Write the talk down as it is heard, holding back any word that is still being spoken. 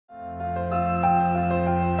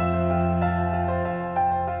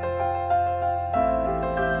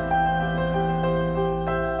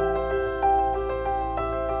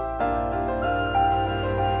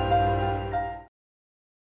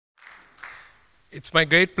It's my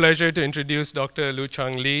great pleasure to introduce Dr.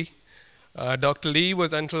 Lou-Chuang Lee. Dr. Lee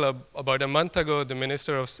was until about a month ago the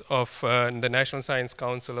Minister of the National Science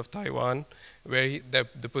Council of Taiwan, where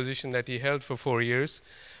the position that he held for 4 years.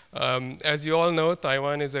 As you all know,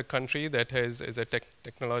 Taiwan is a country that is a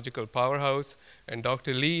technological powerhouse, and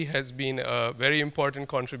Dr. Lee has been a very important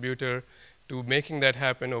contributor to making that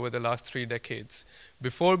happen over the last 3 decades.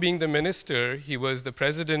 Before being the minister, he was the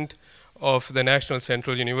president of the National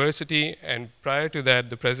Central University, and prior to that,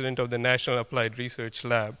 the president of the National Applied Research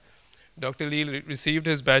Lab. Dr. Lee received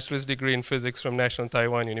his bachelor's degree in physics from National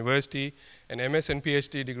Taiwan University and MS and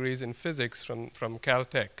PhD degrees in physics from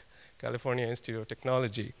Caltech, California Institute of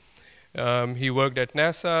Technology. He worked at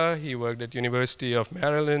NASA, he worked at University of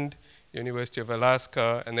Maryland, University of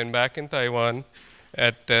Alaska, and then back in Taiwan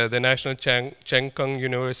at the National Cheng Kung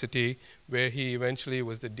University, where he eventually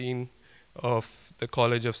was the dean of the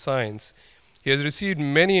College of Science. He has received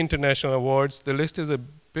many international awards. The list is a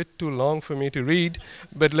bit too long for me to read,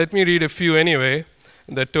 but let me read a few anyway.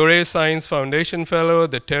 The Torrey Science Foundation Fellow,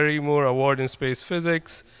 the Terry Moore Award in Space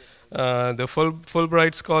Physics, the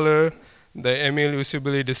Fulbright Scholar, the Emile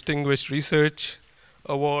Usibili Distinguished Research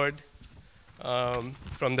Award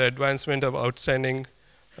from the Advancement of Outstanding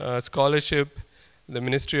Scholarship, the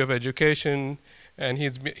Ministry of Education, and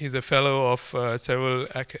he's a fellow of several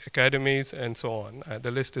academies and so on.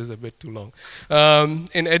 The list is a bit too long.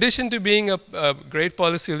 In addition to being a great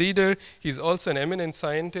policy leader, he's also an eminent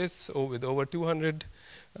scientist with over 200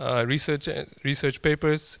 research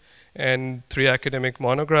papers and 3 academic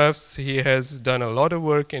monographs. He has done a lot of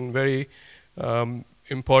work in very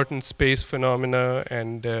important space phenomena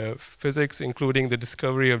and physics, including the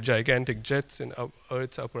discovery of gigantic jets in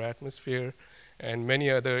Earth's upper atmosphere, and many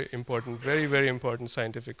other important, very, very important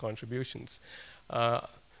scientific contributions.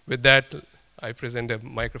 With that, I present the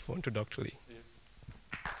microphone to Dr. Lee.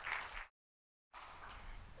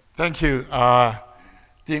 Thank you,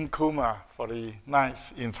 Dean Kumar, for the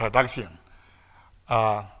nice introduction.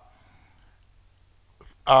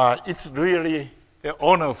 It's really an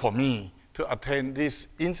honor for me to attend this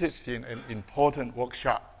interesting and important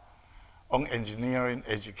workshop on engineering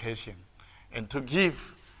education and to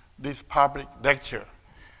give this public lecture.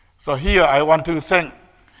 So here I want to thank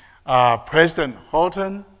President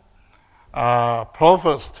Horton,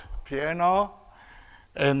 Provost Piano,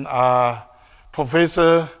 and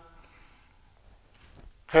Professor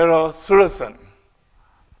Harold Sullivan.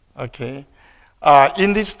 Okay.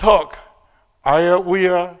 In this talk, I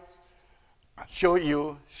will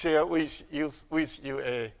share with you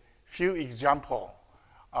a few examples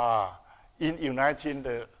in uniting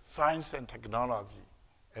the science and technology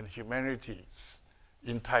and humanities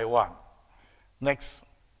in Taiwan. Next.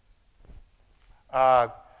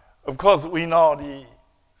 Of course, we know the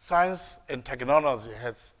science and technology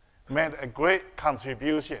has made a great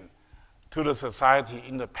contribution to the society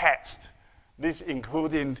in the past. This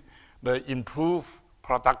including the improved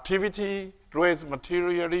productivity, raise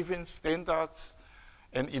material living standards,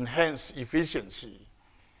 and enhance efficiency,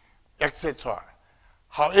 etc.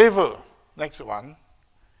 However, next one,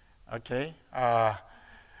 okay,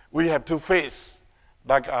 we have to face,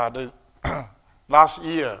 like the last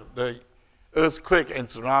year, the earthquake and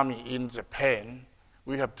tsunami in Japan.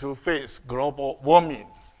 We have to face global warming.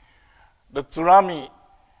 The tsunami,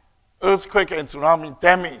 earthquake and tsunami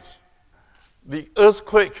damage. The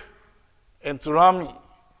earthquake and tsunami,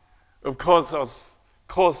 of course, was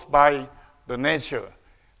caused by the nature.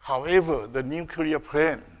 However, the nuclear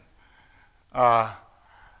plants are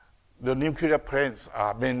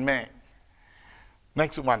man-made.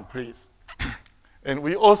 Next one, please. And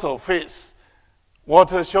we also face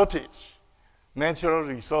water shortage, natural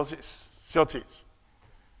resources shortage.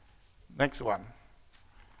 Next one.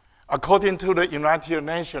 According to the United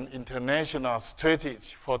Nations International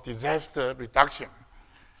Strategy for Disaster Reduction,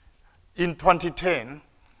 in 2010,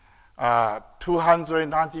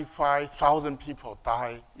 295,000 people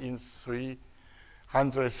died in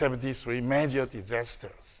 373 major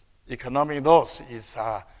disasters. Economic loss is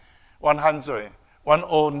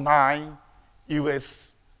 109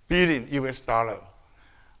 billion US dollar.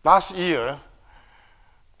 Last year,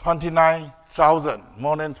 more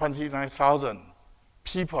than 29,000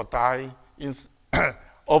 people died in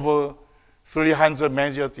over 300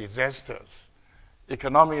 major disasters.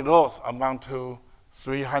 Economic loss amount to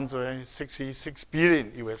 366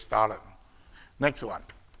 billion US dollar. Next one.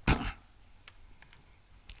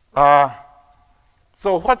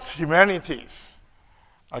 So what's humanities?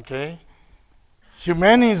 Okay.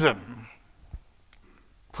 Humanism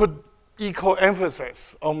put equal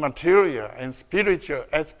emphasis on material and spiritual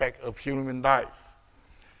aspect of human life.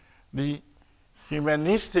 The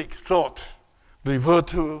humanistic thought refer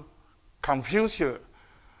to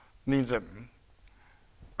Confucianism,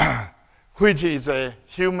 which is a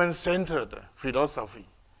human-centered philosophy.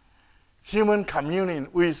 Human communion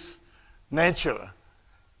with nature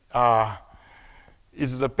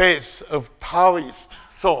is the base of Taoist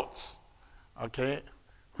thoughts, okay,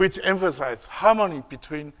 which emphasize harmony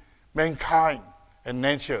between mankind and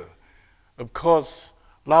nature. Of course,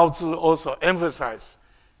 Lao-Tzu also emphasized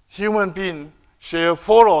human beings shall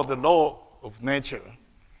follow the law of nature.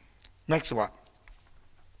 Next one.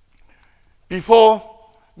 Before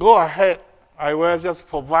go ahead, I will just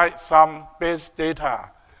provide some base data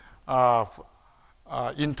for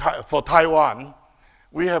Taiwan.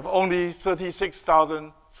 We have only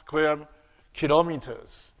 36,000 square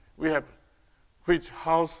kilometers. We have which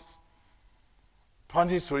house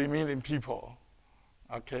 23 million people.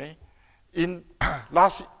 Okay, in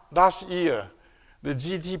last year, the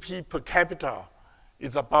GDP per capita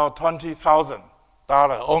is about $20,000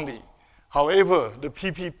 only. However, the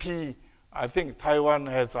PPP, I think Taiwan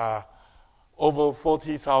has over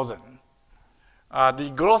 40,000.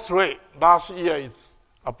 The growth rate last year is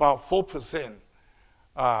about 4%,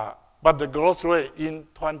 but the growth rate in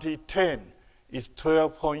 2010 is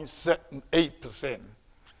 12.8%.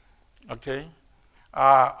 Okay,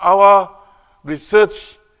 our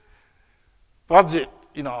research budget,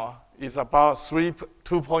 is about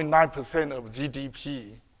 2.9% of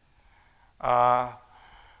GDP.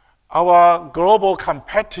 Our global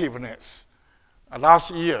competitiveness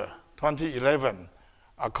last year, 2011,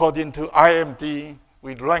 according to IMD,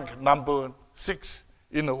 we ranked number 6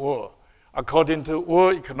 in the world. According to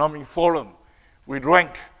World Economic Forum, we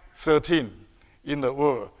rank 13 in the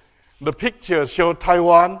world. The picture shows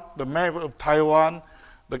Taiwan, the map of Taiwan,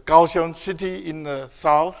 the Kaohsiung city in the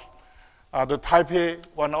south, the Taipei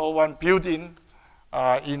 101 building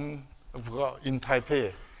in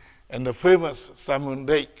Taipei, and the famous Salmon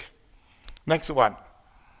Lake. Next one.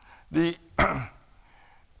 The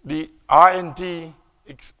R&D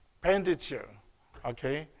expenditure,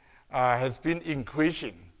 okay, has been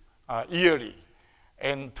increasing yearly.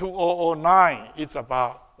 And 2009, it's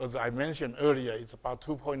about, as I mentioned earlier, it's about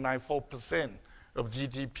 2.94% of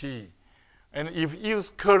GDP. And if you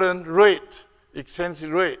use current rate, exchange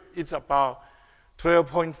rate, it's about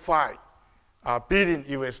 12.5 billion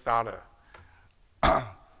US dollar.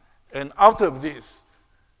 And out of this,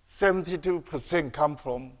 72% come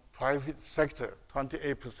from private sector,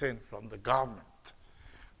 28% from the government.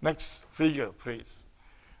 Next figure, please.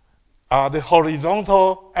 The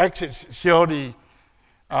horizontal axis shows the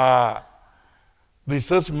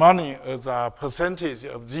research money as a percentage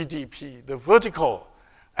of GDP. The vertical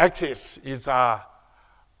axis is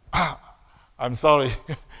I'm sorry,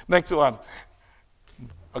 next one.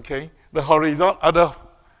 Okay, the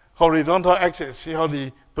horizontal axis shows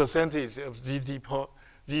the percentage of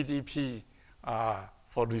GDP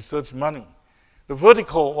for research money. The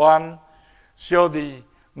vertical one shows the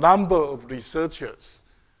number of researchers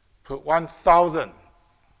per 1,000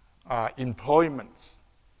 employments.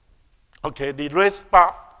 Okay, the red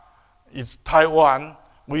spot is Taiwan.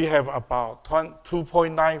 We have about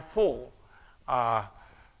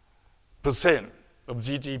 2.94% of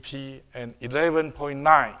GDP and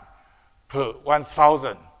 11.9 per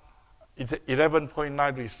 1,000. It's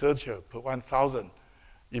 11.9 researchers per 1,000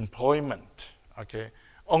 employment. Okay,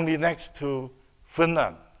 only next to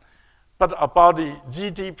Finland. But about the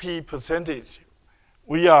GDP percentage,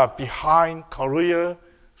 we are behind Korea,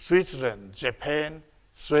 Switzerland, Japan,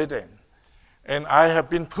 Sweden. And I have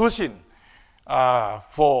been pushing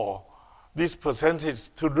for this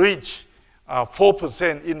percentage to reach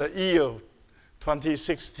 4% in the year of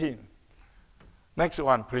 2016. Next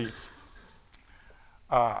one, please.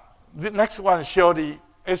 The next one shows the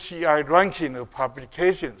SCI ranking of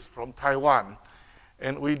publications from Taiwan.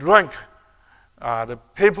 And we rank the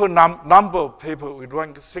paper number of paper, we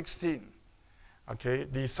rank 16. Okay,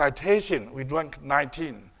 the citation, we rank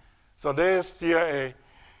 19. So there's still a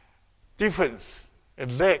difference, a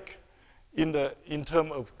lag in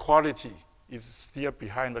terms of quality is still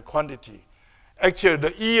behind the quantity. Actually,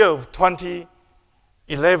 the year of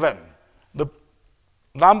 2011, the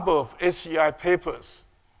number of SCI papers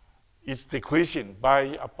is decreasing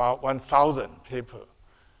by about 1,000 papers.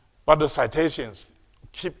 But the citations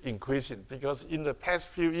keep increasing because in the past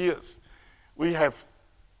few years, we have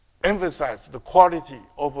emphasized the quality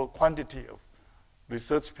over quantity of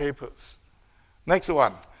research papers. Next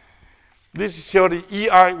one. This shows the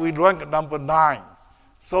EI, we rank number 9.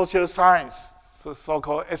 Social science,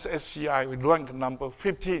 so-called SSCI, we rank number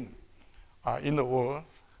 15 in the world.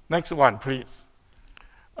 Next one, please.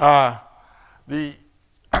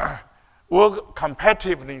 World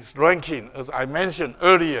Competitiveness Ranking, as I mentioned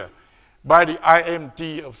earlier, by the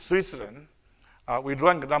IMD of Switzerland. We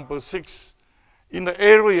rank number 6. In the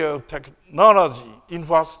area of technology,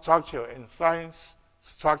 infrastructure, and science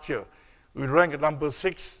structure, we rank number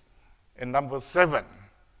 6 and number 7.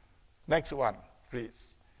 Next one,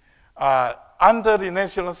 please. Under the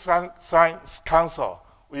National Science Council,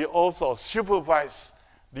 we also supervise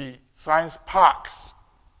the science parks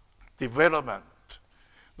development.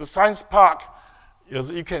 The science park, as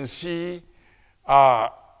you can see,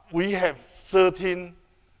 we have 13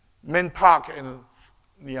 main parks in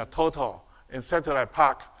total, and satellite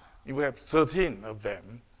park, we have 13 of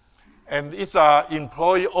them. And it's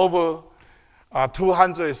employ over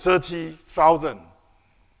 230,000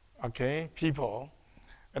 people.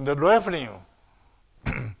 And the revenue,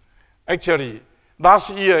 actually, last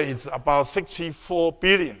year is about 64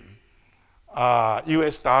 billion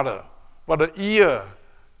US dollar. But the year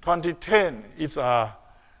 2010 is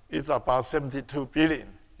about 72 billion.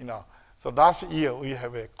 So last year we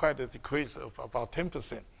have quite a decrease of about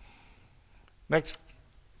 10%. Next.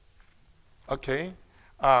 Okay.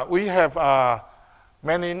 We have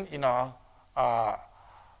many,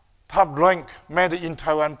 top rank made in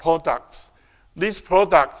Taiwan products. These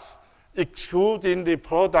products, excluding the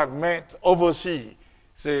product made overseas,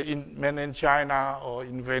 say in mainland China or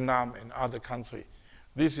in Vietnam and other countries.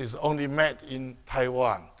 This is only made in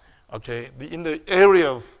Taiwan. Okay. In the area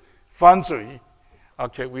of foundry,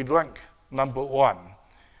 okay, we rank number 1.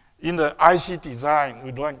 In the IC design,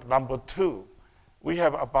 we rank number 2. We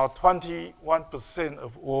have about 21%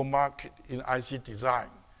 of world market in IC design.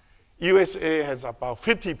 USA has about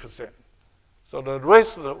 50%. So the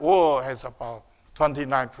rest of the world has about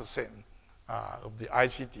 29% of the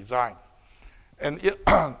IC design. And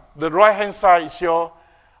the right-hand side shows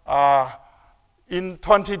in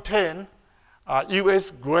 2010,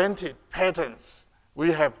 US granted patents.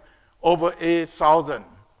 We have over 8,000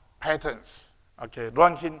 patents, okay,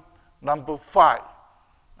 ranking number 5.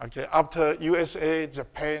 Okay, after USA,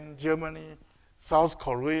 Japan, Germany, South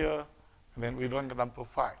Korea, and then we rank number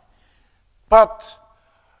 5. But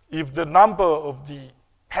if the number of the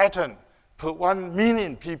patent per 1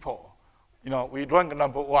 million people, we rank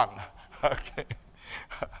number 1. Okay.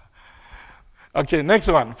 Okay, next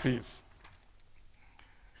one, please.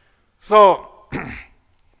 So,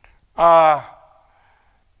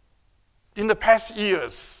 in the past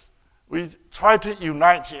years, we try to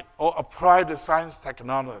unite it or apply the science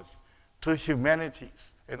technology to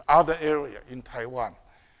humanities and other areas in Taiwan.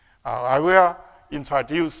 I will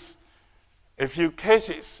introduce a few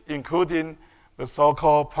cases, including the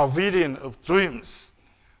so-called Pavilion of Dreams,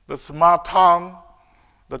 the smart town,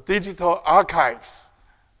 the digital archives,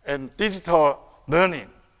 and digital learning,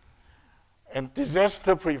 and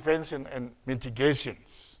disaster prevention and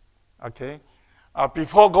mitigations. Okay?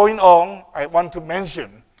 Before going on, I want to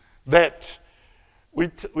mention that we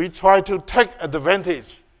try to take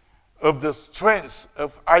advantage of the strengths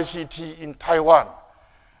of ICT in Taiwan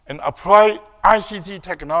and apply ICT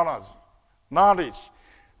technology, knowledge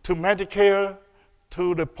to Medicare,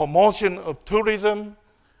 to the promotion of tourism,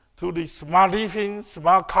 to the smart living,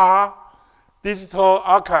 smart car, digital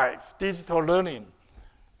archive, digital learning,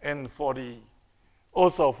 and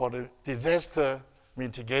also for the disaster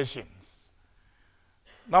mitigations.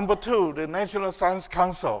 Number 2, the National Science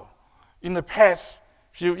Council. In the past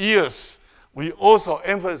few years, we also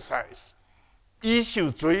emphasize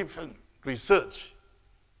issue-driven research.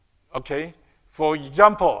 Okay? For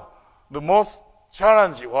example, the most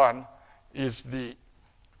challenging one is the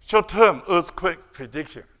short-term earthquake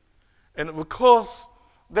prediction. And because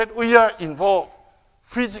that we are involved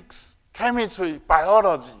physics, chemistry,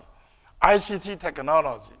 biology, ICT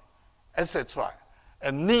technology, etc.,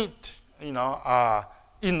 and need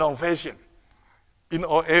innovation in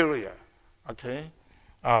our area, okay,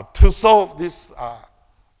 to solve this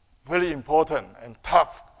very important and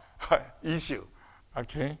tough issue,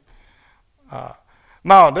 okay.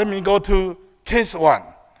 Now let me go to case 1,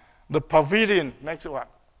 the pavilion. Next one,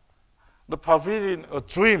 the Pavilion of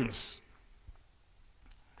Dreams.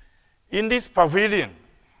 In this pavilion,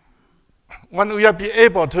 when we will be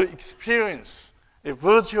able to experience a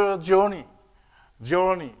virtual journey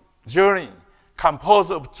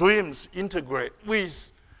composed of dreams integrate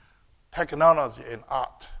with technology and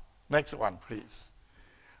art. Next one, please.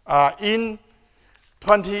 In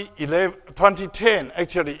 2010,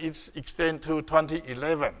 actually it's extended to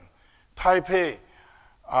 2011, Taipei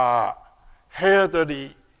held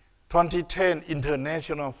the 2010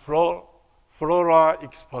 International Flora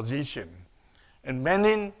Exposition. And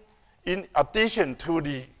many, in addition to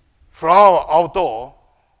the flower outdoor,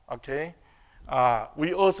 okay,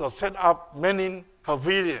 we also set up many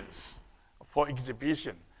pavilions for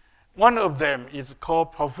exhibition. One of them is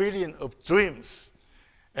called Pavilion of Dreams,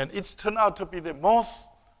 and it's turned out to be the most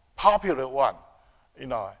popular one,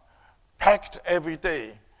 packed every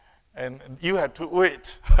day, and you had to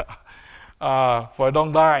wait for a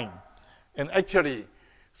long time. And actually,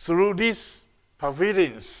 through these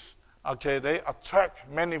pavilions, okay, they attract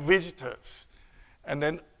many visitors. And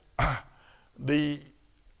then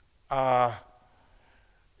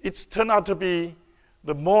it's turned out to be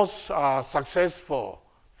the most successful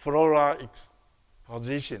flora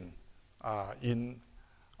exposition in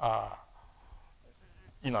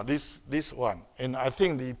this one. And I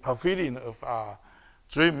think the pavilion of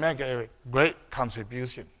Dream make a great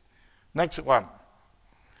contribution. Next one.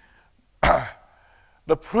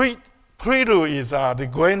 The prelude is the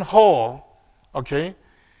grand hall, okay?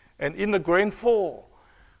 And in the grand hall,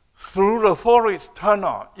 through the forest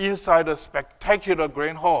tunnel inside the spectacular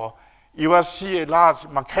grand hall, you will see a large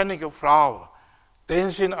mechanical flower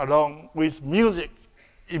dancing along with music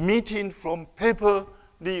emitting from paper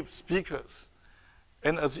leaf speakers.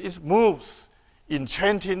 And as it moves,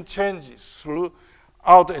 enchanting changes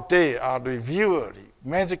throughout the day are revealed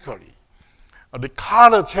magically. The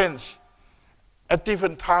color change at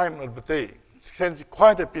different time of the day. It changes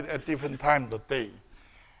quite a bit at different time of the day.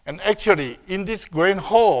 And actually, in this grand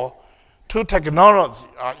hall, two technologies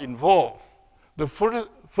are involved. The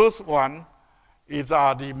first one is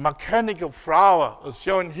the mechanical flower, as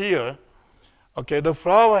shown here. Okay, the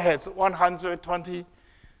flower has 120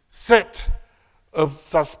 sets of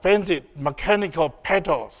suspended mechanical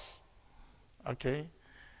petals. Okay,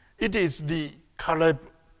 it is the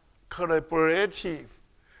collaborative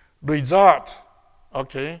result,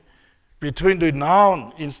 okay, between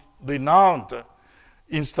renowned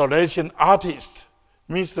installation artist,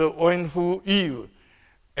 Mr. Wen-Hu Yu,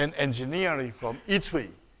 and engineering from ITRI.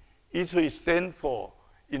 ITRI stands for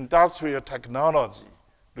Industrial Technology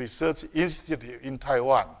Research Institute in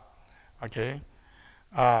Taiwan. Okay.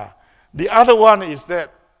 The other one is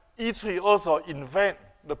that ITRI also invent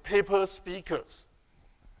the paper speakers.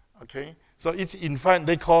 Okay. So it's in fact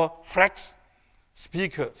they call flex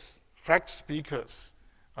speakers. Flex speakers.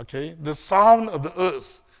 Okay. The sound of the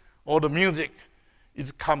earth or the music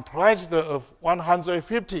is comprised of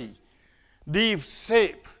 150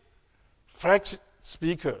 leaf-shaped flex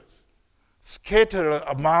speakers scattered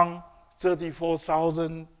among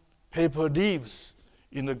 34,000 paper leaves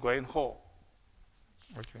in the grand hall.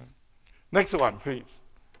 Okay. Next one, please.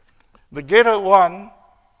 The Gather one,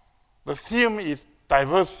 the theme is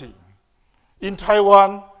diversity. In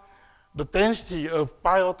Taiwan, the density of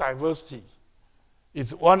biodiversity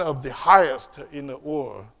is one of the highest in the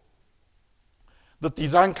world. The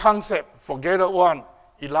design concept for Gather one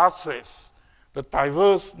illustrates the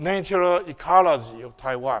diverse natural ecology of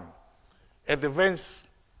Taiwan. Advanced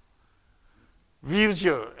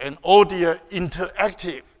visual and audio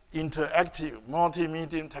interactive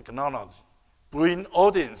multimedia technology bring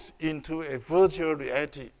audience into a virtual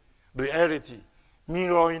reality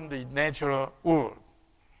mirroring the natural world.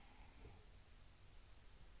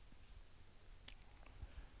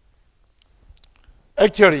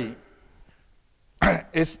 Actually,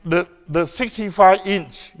 it's the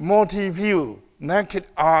 65-inch multi-view naked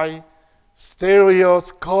eye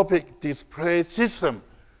stereoscopic display system,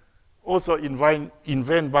 also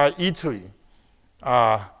invented by ITRI,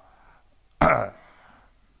 are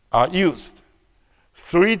used.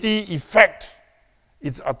 3D effect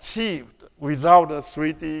is achieved without the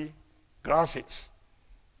 3D glasses.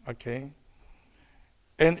 Okay?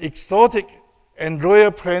 And exotic and rare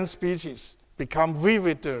plant species become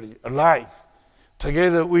vividly alive,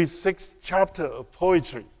 together with 6 chapters of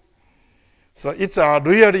poetry. So it's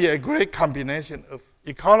really a great combination of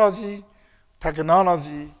ecology,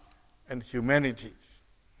 technology, and humanities.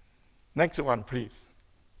 Next one, please.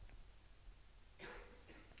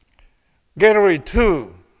 Gallery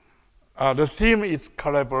 2, the theme is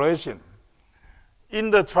collaboration.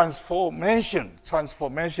 In the transformation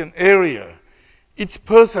area, each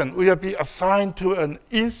person will be assigned to an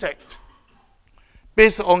insect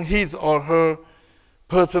based on his or her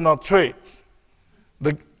personal traits.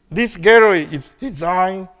 This gallery is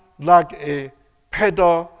designed like a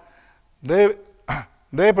pedal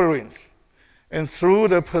labyrinth, and through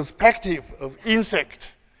the perspective of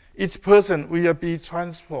insect, each person will be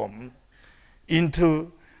transformed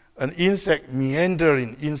into an insect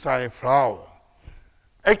meandering inside a flower.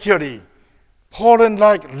 Actually,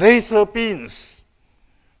 pollen-like laser beams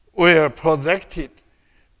were projected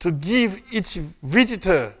to give each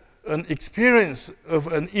visitor an experience of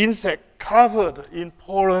an insect covered in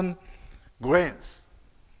pollen grains.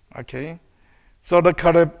 Okay? So the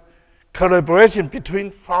collaboration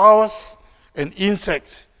between flowers and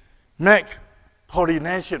insects make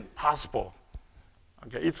pollination possible.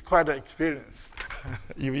 Okay, it's quite an experience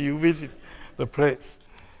if you visit the place.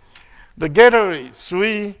 The gallery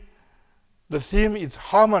 3, the theme is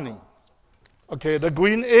harmony. Okay, the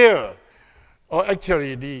green air, or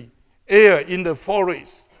actually the air in the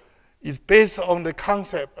forest, is based on the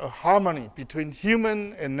concept of harmony between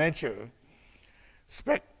human and nature.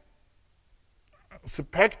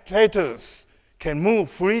 Spectators can move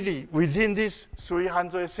freely within this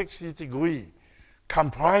 360-degree,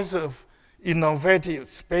 comprised of innovative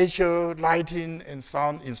spatial lighting and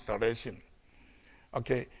sound installation.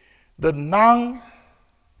 Okay, the non-contact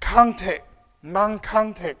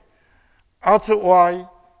ultra-wide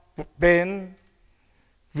band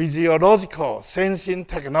physiological sensing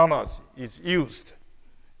technology is used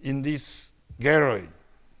in this gallery.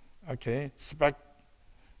 Okay,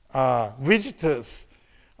 visitors'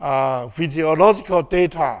 physiological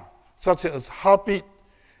data such as heartbeat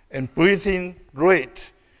and breathing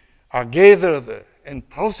rate are gathered and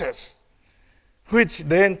processed, which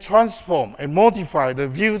then transform and modify the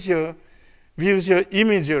visual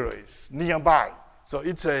imageries nearby. So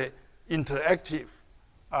it's a interactive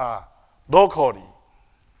locally.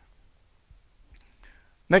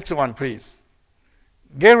 Next one, please.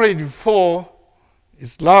 Gallery 4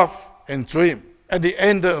 is love and dream. At the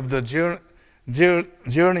end of the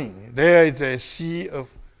journey, there is a sea of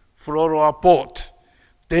floral boat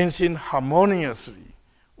dancing harmoniously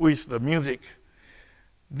with the music.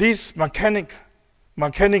 These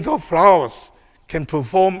mechanical flowers can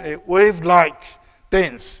perform a wave-like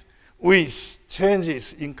dance with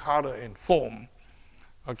changes in color and form.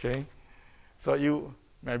 Okay, so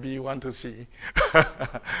maybe you want to see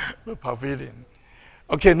the pavilion.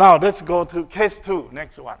 Okay, now let's go to case 2,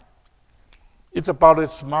 next one. It's about a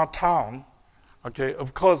smart town. Okay,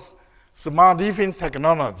 of course, smart living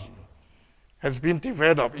technology has been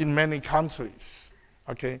developed in many countries.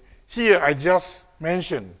 Okay, here I just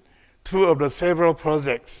mentioned 2 of the several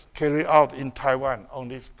projects carried out in Taiwan on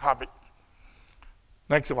this topic.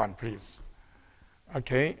 Next one, please.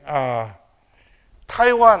 Okay,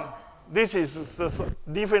 Taiwan, this is the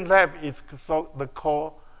different lab is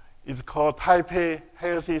called Taipei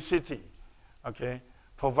Healthy City. Okay,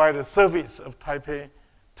 provide a service of Taipei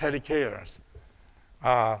telecare.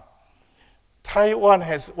 Taiwan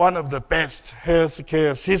has one of the best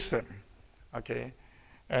healthcare system. Okay,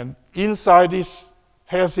 and inside this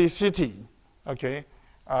healthy city, okay,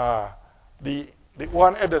 the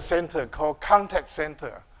one at the center called contact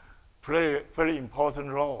center play a very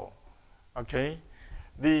important role. Okay,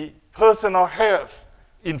 the personal health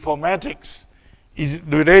informatics is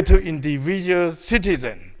related to individual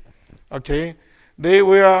citizen. Okay, they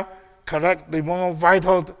will collect the more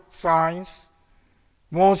vital signs,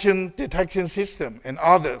 motion detection system, and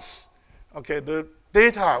others. Okay, the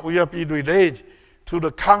data will be relayed to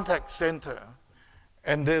the contact center,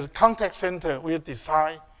 and the contact center will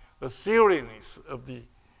decide the seriousness of the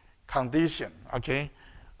condition. Okay,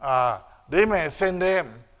 they may send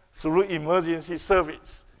them through emergency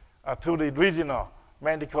service to the regional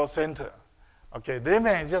medical center. Okay, they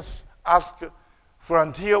may just ask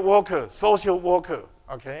volunteer worker, social worker,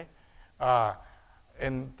 okay,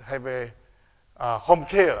 and have a home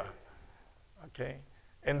care, okay,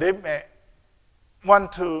 and they may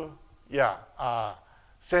want to,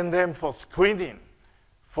 send them for screening,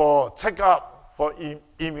 for checkup, for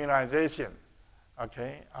immunization,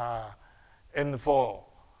 okay, and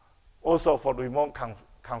also for remote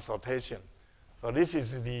consultation. So this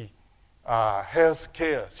is the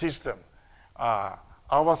healthcare system.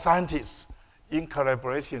 Our scientists, in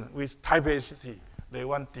collaboration with Taipei City, they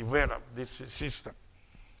want to develop this system.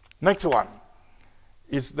 Next one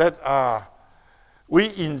is that we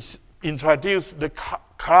introduce the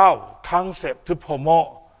cloud concept to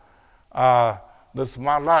promote the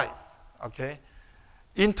smart life. Okay,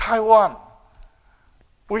 in Taiwan,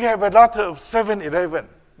 we have a lot of 7-Eleven,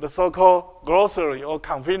 the so-called grocery or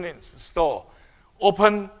convenience store,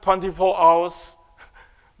 open 24 hours,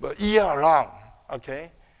 but year-round.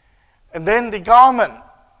 Okay, and then the government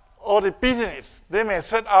or the business, they may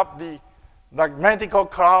set up the medical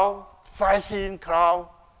cloud, sightseeing cloud,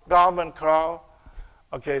 government cloud,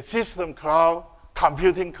 okay, system cloud,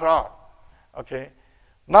 computing cloud. Okay,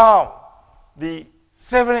 now the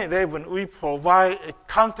 7-Eleven, we provide a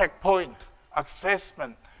contact point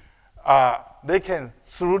assessment. They can,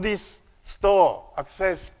 through this store,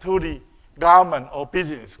 access to the government or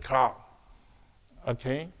business cloud.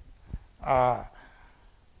 Okay,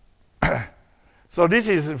 so this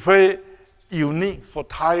is very unique for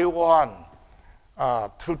Taiwan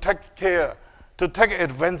to take care, to take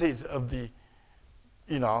advantage of the,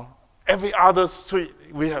 every other street,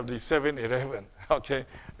 we have the 7-Eleven, okay?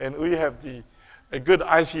 And we have a good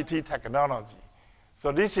ICT technology.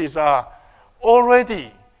 So this is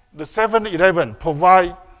already the 7-Eleven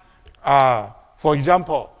provide, for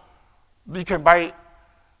example, we can buy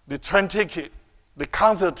the train ticket, the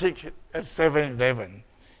concert ticket at 7-Eleven.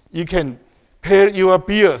 You can pay your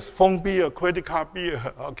bills, phone bill, credit card bill,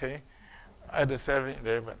 okay, at the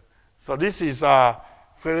 7-Eleven. So this is a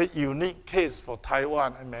very unique case for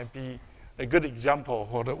Taiwan and maybe a good example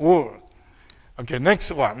for the world. Okay,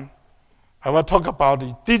 next one. I will talk about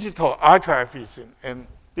the digital archivism and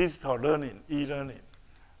digital learning, e-learning.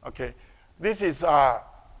 Okay, this is,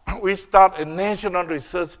 we start a national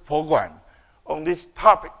research program on these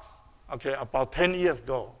topics, okay, about 10 years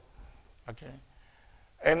ago, okay.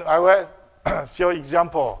 And I will show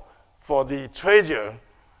example for the treasure,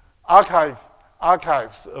 archives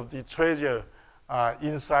of the treasure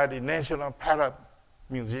inside the National Parrot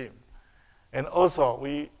Museum. And also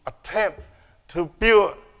we attempt to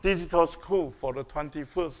build digital school for the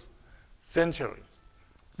 21st century.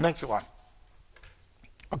 Next one.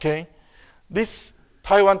 Okay, this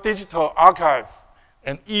Taiwan Digital Archive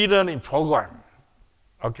and e-learning program,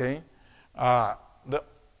 okay, last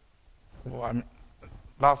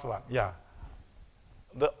one, yeah.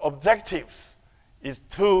 The objectives is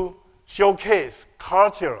to showcase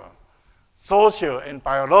cultural, social, and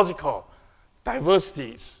biological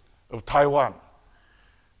diversities of Taiwan.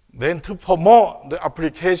 Then to promote the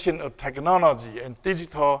application of technology and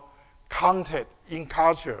digital content in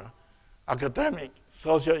culture, academic,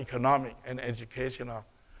 socio-economic, and educational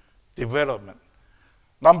development.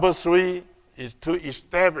 Number 3 is to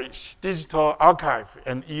establish digital archive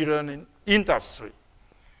and e-learning industry.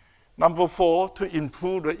 Number 4, to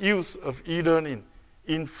improve the use of e-learning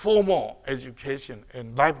in formal education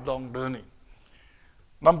and lifelong learning.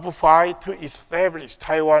 Number 5, to establish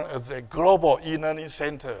Taiwan as a global e-learning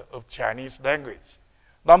center of Chinese language.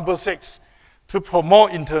 Number 6, to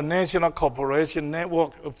promote international cooperation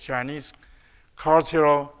network of Chinese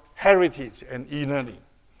cultural heritage and e-learning.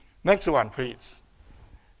 Next one, please.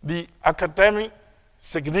 The academic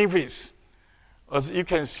significance, as you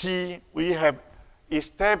can see, we have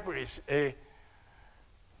established a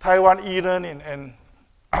Taiwan e-learning and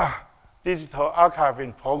digital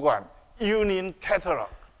archiving program, Union Catalog,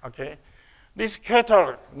 okay? This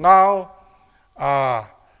catalog now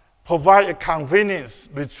provide a convenience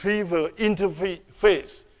retrieval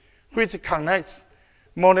interface which connects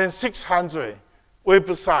more than 600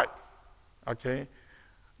 websites, okay?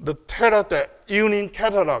 The Union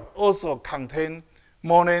Catalog also contains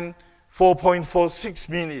more than 4.46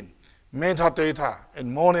 million metadata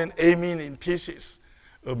and more than 8 million pieces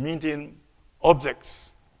of medium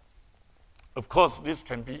objects. Of course, this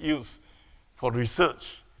can be used for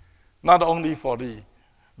research, not only for the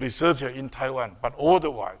researcher in Taiwan, but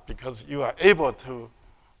worldwide, because you are able to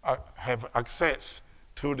have access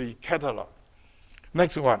to the catalog.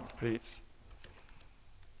 Next one, please.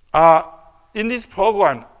 In this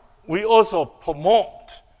program, we also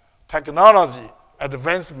promote technology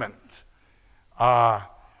advancement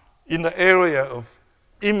in the area of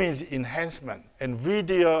image enhancement and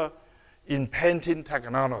video in painting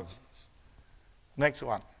technologies. Next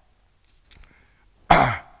one.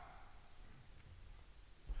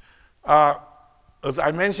 As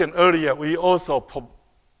I mentioned earlier, we also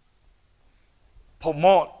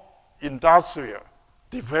promote industrial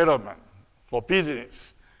development for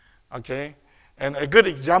business, okay? And a good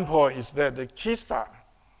example is that the Kista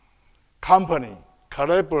company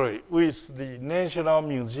collaborate with the National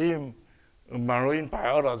Museum of Marine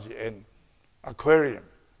Biology and Aquarium.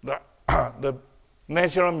 The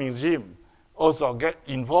National Museum also get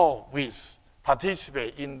involved with,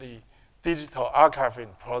 participate in the digital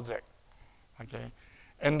archiving project, okay?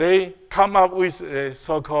 And they come up with a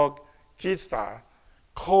so-called Kista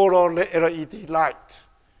color LED light,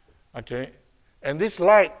 okay? And this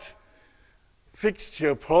light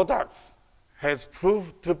fixture products has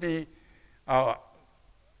proved to be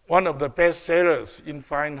one of the best sellers in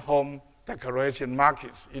fine home decoration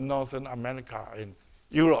markets in Northern America and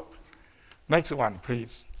Europe. Next one,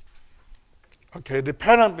 please. Okay, the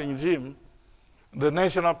Parrot Museum, the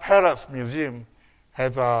National Parrot Museum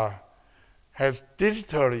has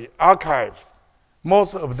digitally archived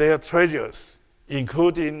most of their treasures,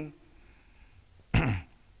 including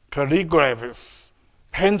calligraphies,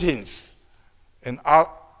 paintings, and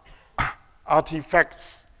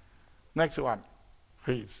artifacts. Next one,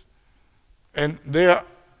 please. And there,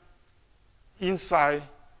 inside,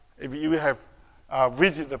 if you have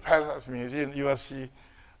visited the Parrot Museum, you will see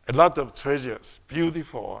a lot of treasures,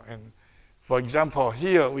 beautiful and For example,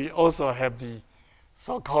 here we also have the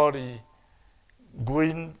so-called the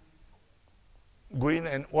green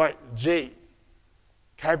and white jade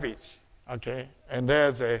cabbage, okay? And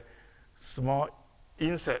there's a small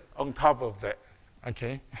insect on top of that,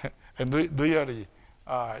 okay? And really,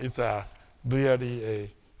 it's a really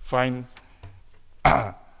a fine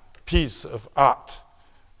piece of art.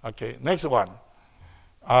 Okay, next one.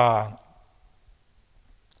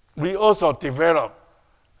 We also developed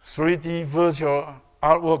 3D virtual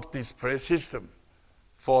artwork display system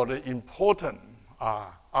for the important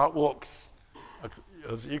artworks.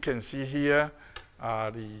 As you can see here,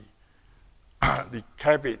 the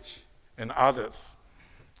cabbage and others.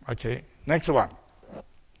 Okay, next one.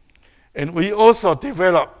 And we also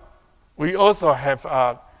have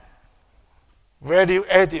a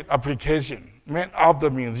value-added application made of the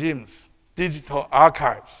museum's digital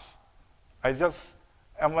archives. I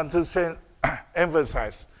want to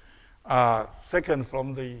emphasize, second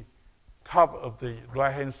from the top of the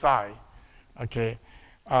right-hand side, okay,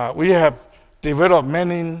 we have developed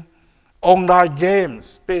many online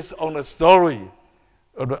games based on the story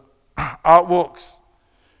of the artworks.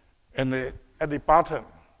 And at the bottom,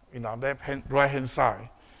 right-hand side,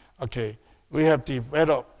 okay, we have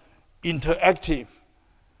developed interactive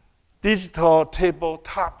digital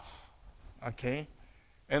tabletops, okay?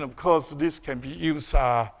 And of course, this can be used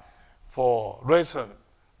for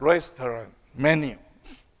restaurant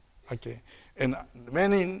menus, okay? And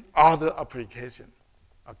many other applications,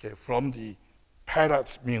 okay, from the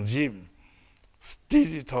Palace Museum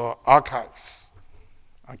digital archives.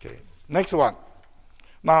 Okay, next one.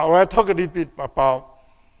 Now, I'll talk a little bit about,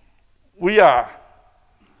 we are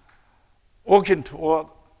working toward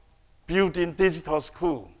building digital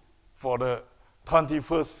school for the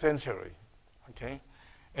 21st century, okay?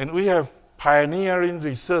 And we have pioneering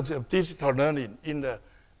research of digital learning in the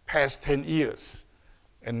past 10 years.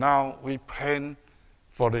 And now we plan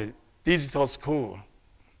for the digital school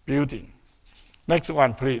building. Next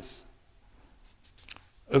one, please.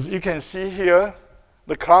 As you can see here,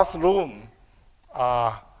 the classroom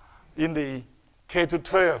in the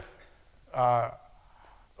K-12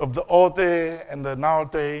 of the old day and the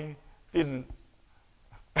nowadays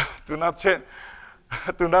do not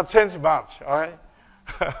change much, all right?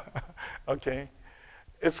 Okay.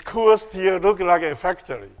 Schools here look like a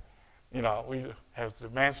factory. You know, we have the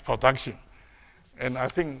mass production. And I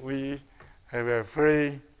think we have a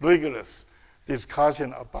very rigorous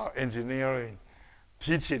discussion about engineering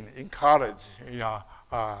teaching in college, you know,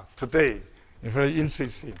 today. It's very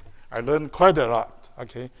interesting. I learned quite a lot,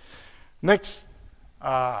 okay? Next,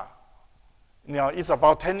 you know, it's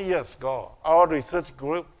about 10 years ago, our research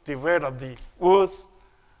group developed the world's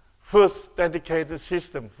first dedicated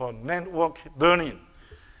system for network learning.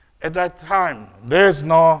 At that time, there's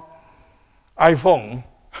no iPhone,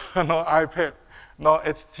 no iPad, no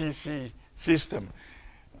HTC system,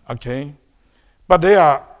 okay? But they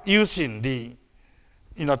are using the,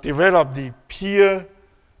 you know, develop the peer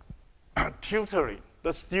tutoring.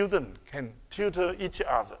 The student can tutor each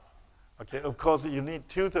other, okay? Of course, you need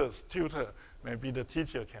tutors, maybe the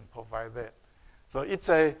teacher can provide that. So it's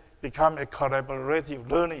become a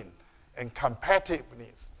collaborative learning and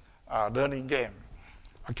competitiveness learning game.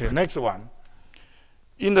 Okay, next one.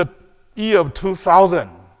 In the year of 2000,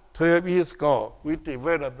 12 years ago, we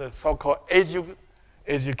developed the so-called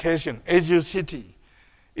education, EduCity.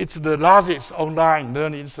 It's the largest online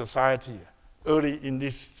learning society early in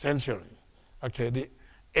this century. Okay, the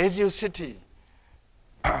EduCity,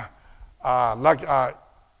 like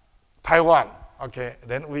Taiwan, okay,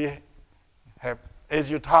 then we have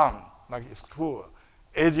EduTown, like school,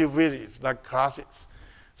 EduVillage, like classes.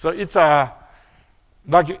 So it's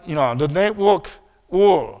like, you know, the network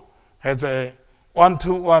world has a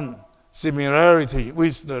one-to-one similarity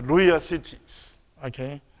with the real cities,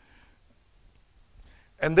 okay?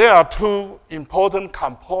 And there are two important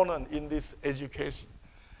components in this education.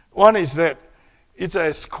 One is that it's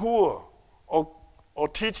a school or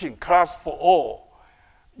teaching class for all.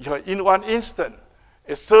 You know, in one instant,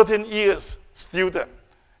 a 13 years student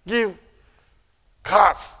give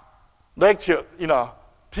class, lecture, you know,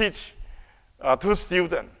 teach to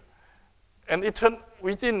students. And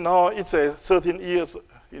we didn't know it's a 13 years,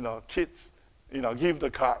 you know, kids, you know, give the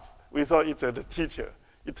class. We thought it's the teacher.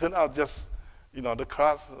 It turned out just, you know, the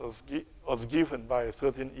class was given by a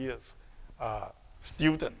 13 years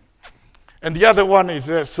student. And the other one is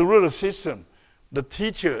that through the system, the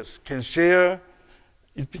teachers can share,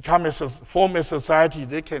 it becomes form a society,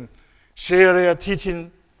 they can share their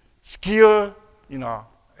teaching skill, you know,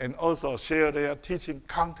 and also share their teaching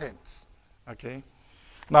contents, okay?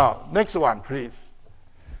 Now, next one, please.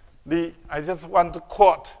 I just want to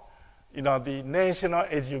quote, the National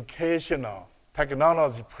Educational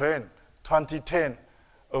Technology Plan 2010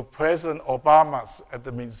 of President Obama's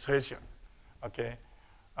administration. Okay,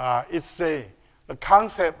 it says the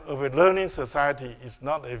concept of a learning society is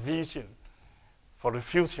not a vision for the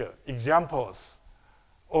future. Examples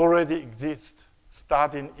already exist,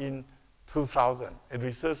 starting in 2000. A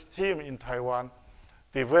research team in Taiwan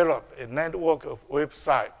developed a network of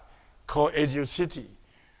websites called EduCity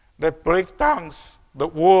that breaks down the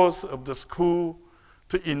walls of the school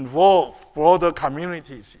to involve broader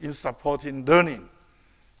communities in supporting learning.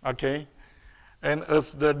 Okay, and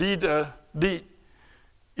as the lead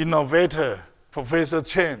innovator, Professor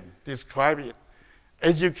Chen described it,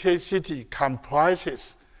 EduCity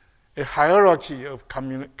comprises a hierarchy of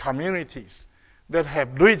communities that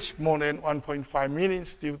have reached more than 1.5 million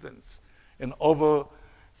students in over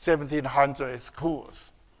 1,700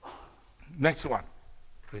 schools. Next one,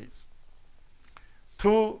 please.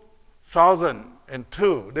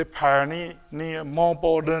 2002, they pioneered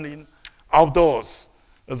mobile learning outdoors,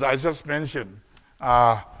 as I just mentioned.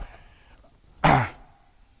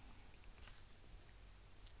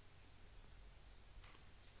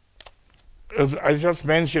 As I just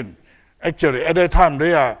mentioned, actually, at that time,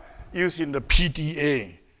 they are using the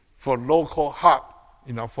PDA for local hub,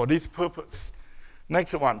 for this purpose.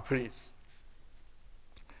 Next one, please.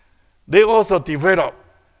 They also developed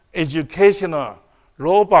educational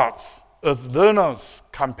robots as learners'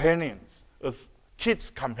 companions, as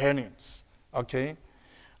kids' companions, okay?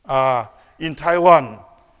 In Taiwan,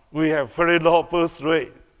 we have very low birth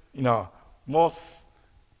rate. Most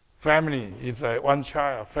family is a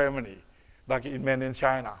one-child family, like in mainland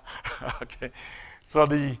China. Okay, so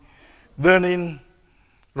the learning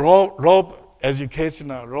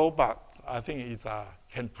educational robot, I think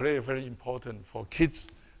can play very important for kids'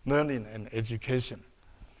 learning and education.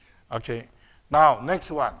 Okay, now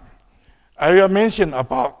next one. I will mention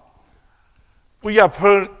about we are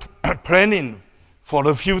planning for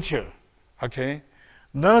the future. Okay,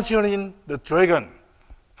 nurturing the dragon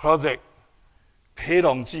project, 培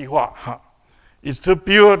龙计划, is to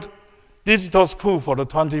build digital school for the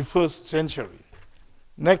 21st century.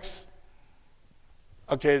 Next,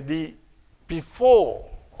 okay, the before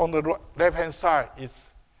on the left-hand side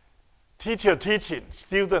is teacher teaching,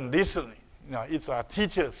 student listening. It's a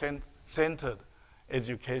teacher-centered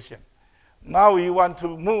education. Now we want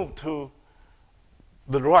to move to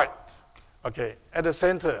the right. Okay, at the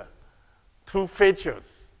center, two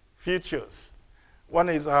features. One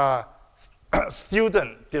is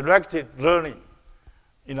student-directed learning.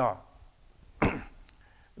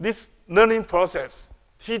 This learning process,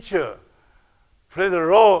 teacher play the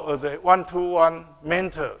role as a one-to-one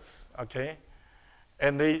mentors, okay?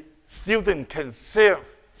 And the student can set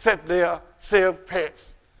their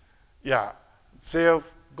self-pace,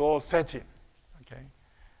 self-goal setting, okay?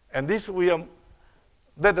 And this will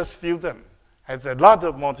let the student has a lot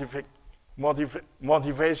of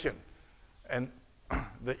motivation and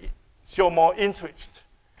show more interest,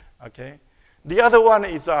 okay? The other one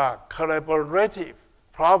is a collaborative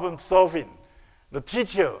problem solving. The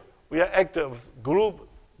teacher will act as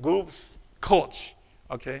groups coach,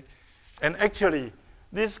 okay? And actually,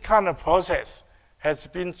 this kind of process has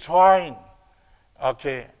been tried,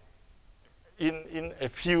 okay, in a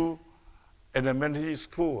few elementary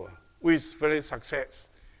schools with very success.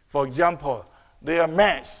 For example, their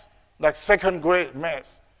math, like second grade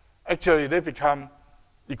math, actually they become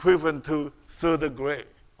equivalent to third grade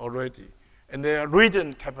already. And their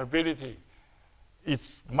reading capability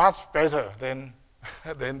is much better than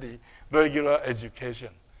the regular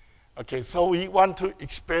education. Okay, so we want to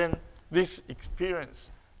expand this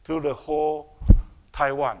experience to the whole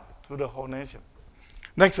Taiwan, to the whole nation.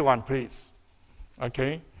 Next one, please.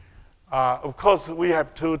 Okay, of course, we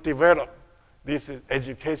have to develop this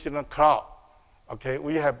educational cloud. Okay,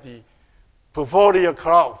 we have the portfolio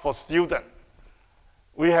cloud for students.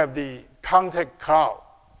 We have the contact cloud.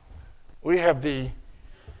 We have the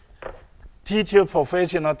teacher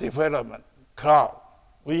professional development cloud.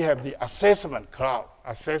 We have the assessment cloud,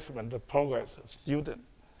 assessment the progress of student.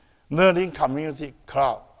 Learning community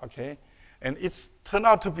cloud, okay? And it's turned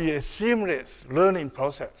out to be a seamless learning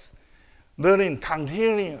process. Learning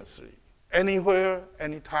continuously, anywhere,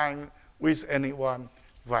 anytime, with anyone,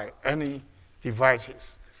 by any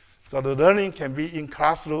devices. So the learning can be in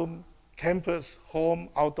classroom, campus, home,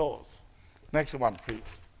 outdoors. Next one,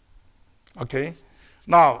 please. Okay,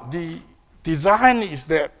 now the design is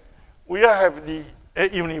that we have the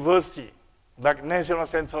university, like National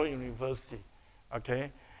Central University, okay?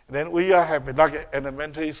 Then we have like an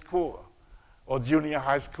elementary school or junior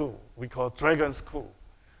high school, we call Dragon School.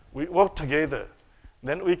 we work together.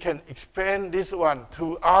 Then we can expand this one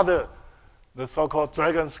to the so-called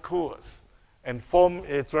dragon schools, and form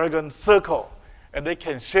a dragon circle, and they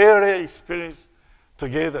can share their experience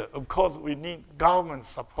together. Of course, we need government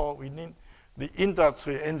support. We need the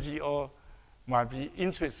industry, NGO might be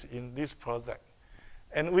interested in this project.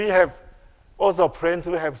 And we have also planned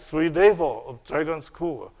to have 3 levels of dragon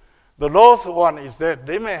school. The lowest one is that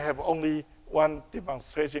they may have only 1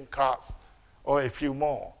 demonstration class or a few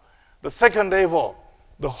more. The second level,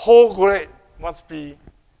 the whole grade must be,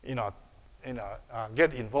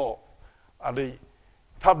 get involved. The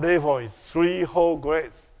top level is 3 whole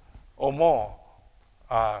grades or more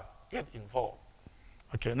get involved.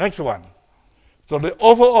 Okay, next one. So the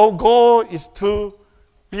overall goal is to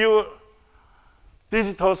build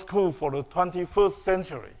digital school for the 21st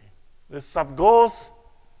century. The sub-goals,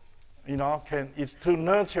 is to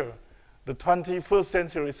nurture the 21st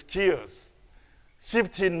century skills,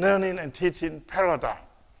 shifting learning and teaching paradigm,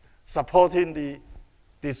 supporting the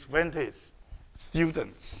disadvantaged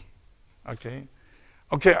students. Okay,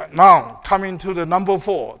 now coming to the number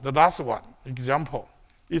 4, the last one, example,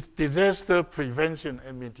 is disaster prevention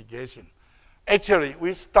and mitigation. Actually,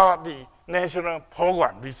 we start the national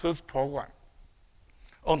program, research program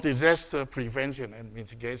on disaster prevention and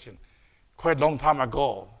mitigation quite a long time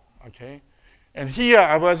ago, okay? And here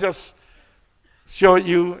I will just show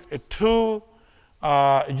you 2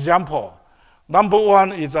 examples. Number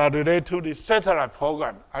 1 is related to the satellite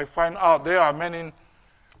program. I find out there are many,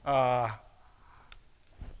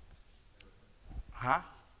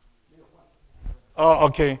 Oh,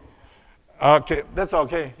 okay. Okay, that's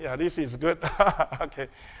okay. Yeah, this is good. Okay.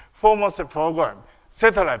 Foremost program,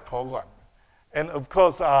 satellite program. And of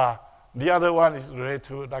course, the other one is related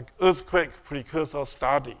to like earthquake precursor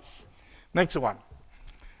studies. Next one.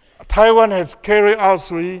 Taiwan has carried out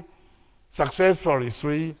successfully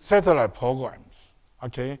 3 satellite programs.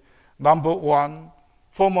 Okay. Number 1,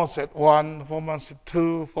 Formoset 1, Formoset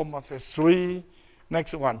 2, Formoset 3.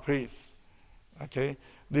 Next one, please. Okay.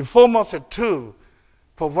 The Formoset 2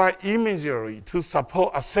 provide imagery to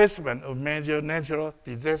support assessment of major natural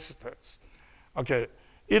disasters. Okay,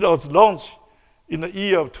 it was launched in the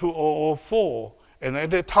year of 2004, and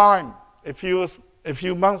at that time, a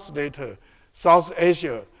few months later, South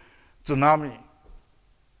Asia tsunami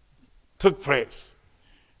took place.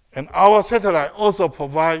 And our satellite also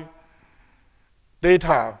provide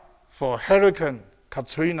data for Hurricane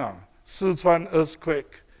Katrina, Sichuan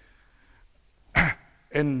earthquake,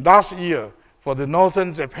 and last year, for the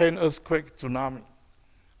northern Japan earthquake tsunami.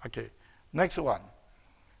 Okay, next one.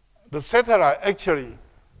 The satellite actually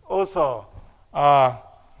also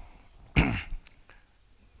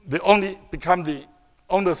become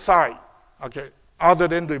on the side, okay, other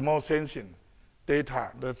than remote sensing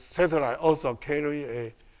data. The satellite also carry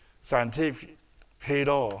a scientific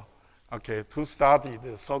payload, okay, to study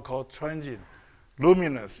the so-called transient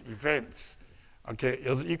luminous events. Okay,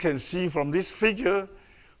 as you can see from this figure,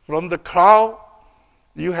 from the cloud,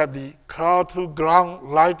 you have the cloud to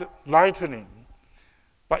ground lightning.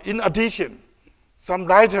 But in addition, some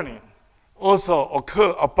lightning also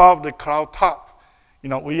occur above the cloud top.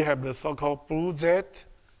 We have the so-called blue jet,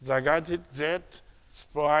 gigantic jet,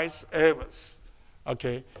 surprise areas.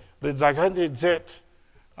 Okay, the gigantic jet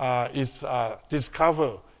is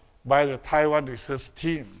discovered by the Taiwan research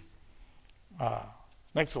team.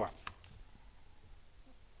 Next one.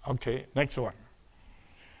 Okay, next one.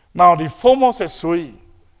 Now the Formoset 3,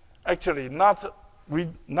 actually not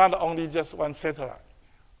only just 1 satellite.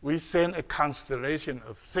 We send a constellation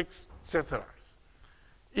of 6 satellites.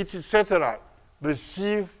 Each satellite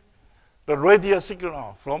receives the radio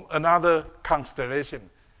signal from another constellation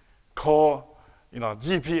called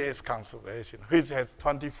GPS constellation, which has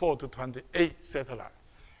 24 to 28 satellites.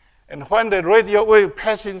 And when the radio wave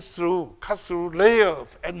cuts through layer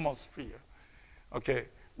of atmosphere, okay,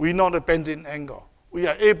 we know the bending angle. We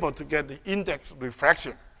are able to get the index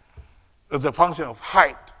refraction as a function of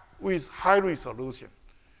height with high resolution.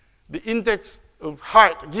 The index of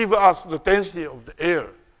height gives us the density of the air,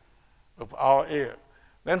 of our air.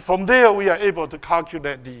 Then from there, we are able to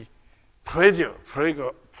calculate the pressure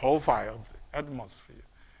profile of the atmosphere.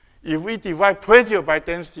 If we divide pressure by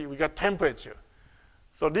density, we get temperature.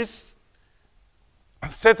 So this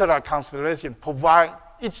satellite constellation provides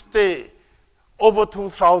each day over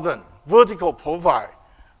 2,000 vertical profile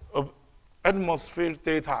of atmospheric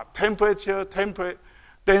data, temperature,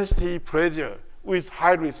 density, pressure with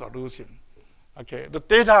high resolution. Okay, the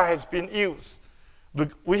data has been used.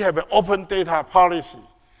 We have an open data policy,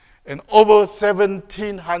 and over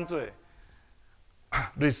 1,700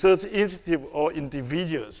 research institutes or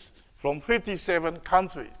individuals from 57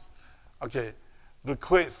 countries, okay,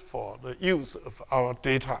 request for the use of our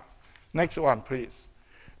data. Next one, please.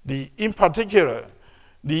 In particular,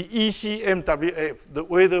 the ECMWF, the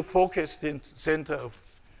Weather Forecasting Center of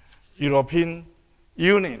European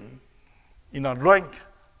Union, rank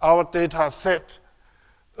our data set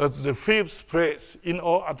as the fifth place in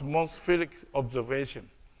all atmospheric observation.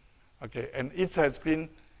 Okay, and it has been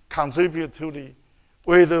contributed to the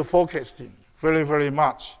weather forecasting very, very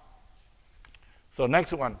much. So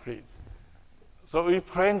next one, please. So we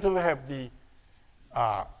plan to have the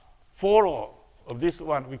follow of this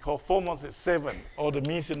one we call Formosa 7, or the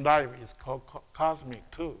mission life is called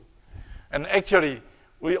Cosmic 2. And actually,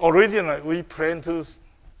 we plan to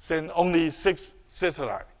send only 6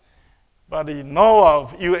 satellites. But the NOAA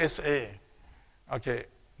of USA, okay,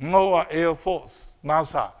 NOAA Air Force,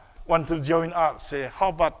 NASA, want to join us, say, how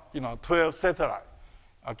about 12 satellites,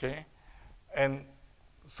 okay? And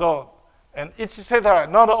so, and each satellite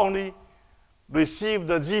not only receive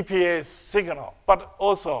the GPS signal, but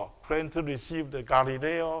also plan to receive the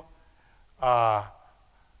Galileo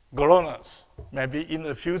GLONASS, maybe in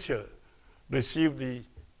the future receive the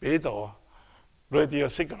Beidou radio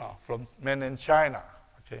signal from mainland China,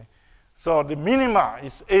 okay? So the minima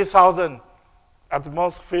is 8,000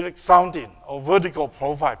 atmospheric sounding or vertical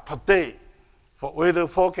profile per day for weather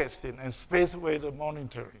forecasting and space weather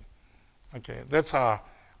monitoring. Okay, that's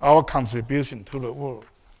our contribution to the world.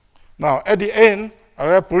 Now, at the end, I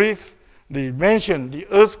will briefly mention the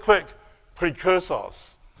earthquake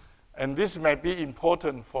precursors. And this may be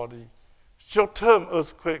important for the short-term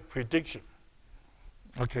earthquake prediction.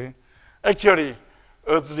 Okay, actually,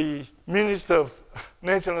 as the Minister of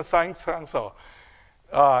National Science Council,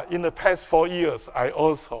 in the past 4 years, I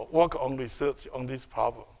also work on research on this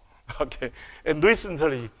problem. Okay, and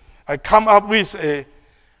recently, I come up with a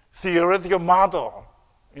theoretical model.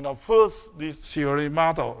 First, this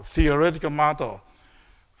theoretical model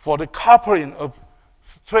for the coupling of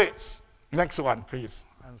straits. Next one, please.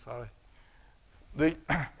 I'm sorry.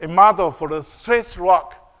 A model for the stress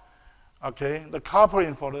rock. Okay, the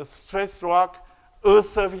coupling for the stress rock,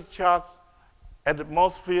 Earth surface charge,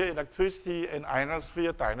 atmosphere electricity, and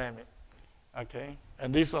ionosphere dynamic. Okay,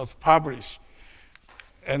 and this was published.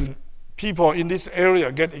 And people in this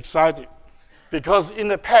area get excited because in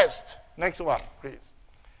the past, next one, please.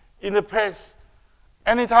 In the past,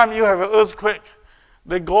 anytime you have an earthquake,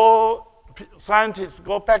 scientists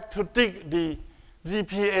go back to dig the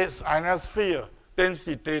GPS ionosphere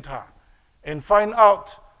density data and find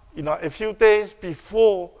out, a few days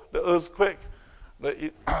before the earthquake,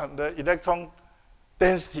 the electron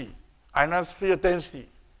density, ionosphere density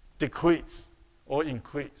decrease or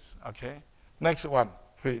increase, okay? Next one,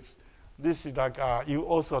 please. This is like you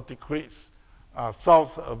also decrease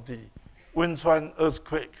south of the Wenchuan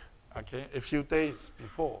earthquake, okay, a few days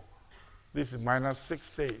before. This is -6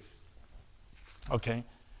 days, okay?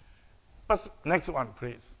 But next one,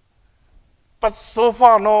 please. But so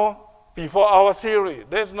far, before our theory,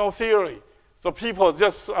 there's no theory. So people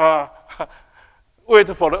just wait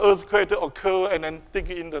for the earthquake to occur and then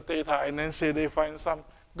dig in the data and then say they find some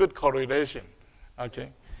good correlation,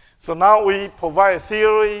 okay? So now we provide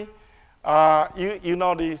theory.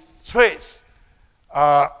 The trace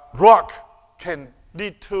rock can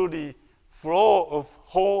lead to the flow of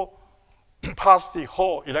hole past the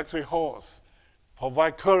hole, electric holes,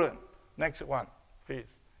 provide current. Next one,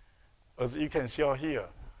 please. As you can show here,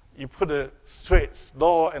 you put the trace,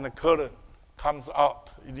 law and the current comes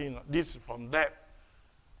out. This is from that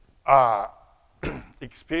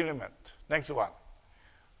experiment. Next one.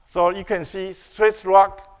 So you can see stress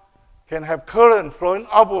rock can have current flowing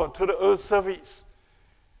upward to the Earth's surface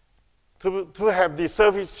to have the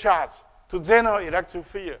surface charge, to generate electric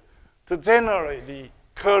field, to generate the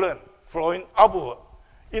current flowing upward.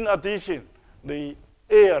 In addition, the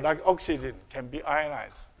air, like oxygen, can be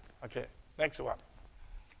ionized. Okay, next one.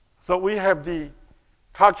 So we have the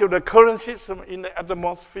calculate current system in the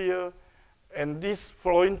atmosphere, and this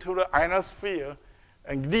flowing to the ionosphere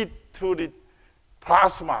and lead to the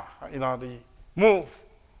plasma, the move.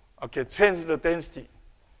 Okay, change the density.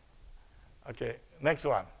 Okay, next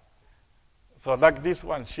one. So like this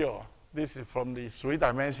one show, this is from the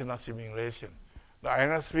 3-dimensional simulation. The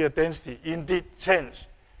ionosphere density indeed change.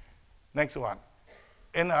 Next one.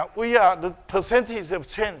 And the percentage of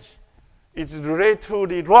change is related to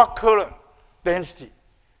the rock current density.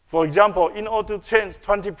 For example, in order to change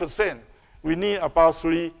 20%, we need about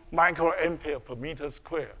 3 microampere per meter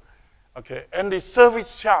square. Okay, and the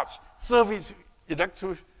surface charge, surface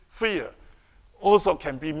electric field also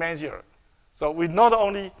can be measured. So we not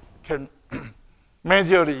only can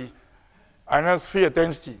measure the ionosphere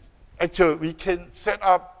density actually we can set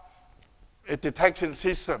up a detection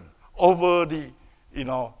system over the,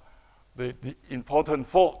 the important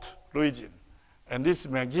fault region. And this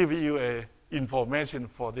may give you information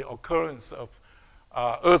for the occurrence of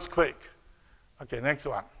earthquake. Okay, next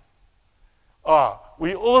one.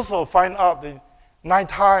 We also find out the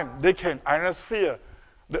nighttime, they can ionosphere,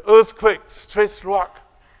 the earthquake, stress rock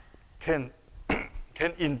can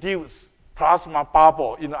induce plasma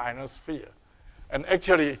bubble in the ionosphere. And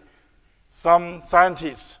actually, some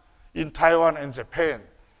scientists in Taiwan and Japan,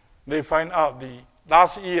 they find out the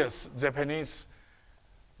last year's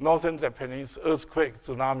northern Japanese earthquake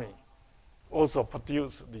tsunami also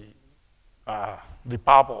produced the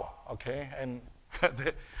bubble, okay? And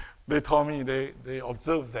they told me they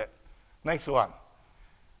observed that. Next one.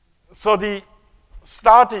 So the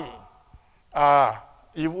study,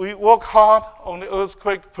 if we work hard on the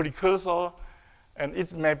earthquake precursor, and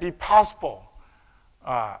it may be possible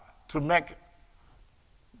to make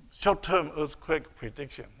short-term earthquake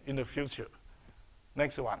prediction in the future.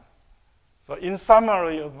 Next one. So in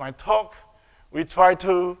summary of my talk, we try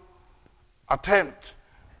to attempt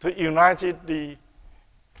to unite the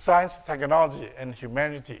science, technology, and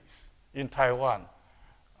humanities in Taiwan,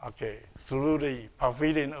 okay, through the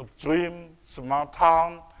pavilion of dream, smart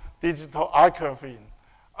town, digital archive,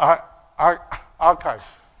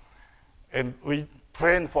 and we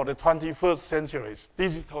plan for the 21st century's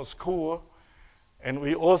digital school, and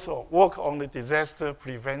we also work on the disaster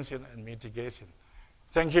prevention and mitigation.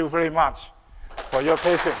 Thank you very much for your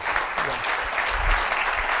patience.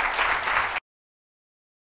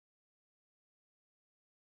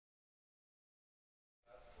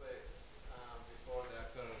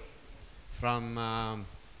 From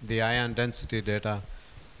the ion density data,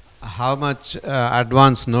 how much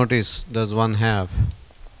advance notice does one have?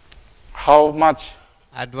 How much?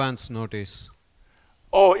 Advance notice.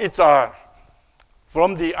 Oh, it's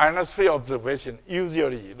from the ionosphere observation,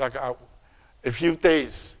 usually like a few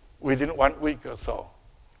days, within 1 week or so.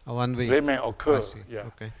 1 week. They may occur. I see. Yeah.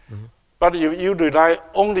 Okay. But if you rely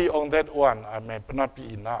only on that one, it may not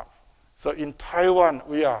be enough. So in Taiwan,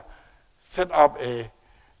 we are set up a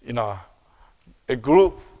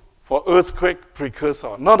group for earthquake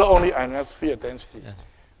precursor, not only ionosphere density, yes,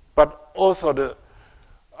 but also the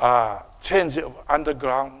change of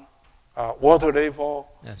underground water level,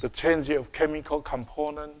 yes, the change of chemical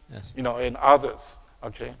component, yes, and others.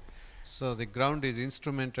 Okay. So the ground is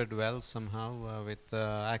instrumented well somehow with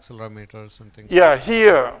accelerometers and things. Yeah,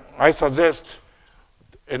 here I suggest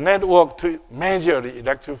a network to measure the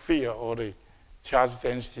electric field or the charge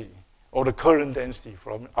density or the current density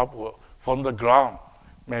from upward, from the ground,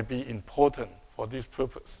 may be important for this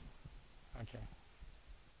purpose. Okay.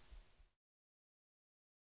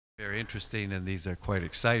 Very interesting, and these are quite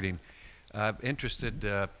exciting. Interested,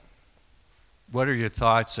 what are your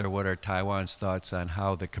thoughts, or what are Taiwan's thoughts on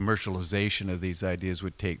how the commercialization of these ideas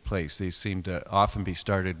would take place? These seem to often be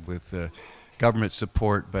started with government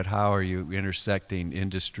support, but how are you intersecting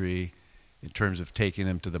industry in terms of taking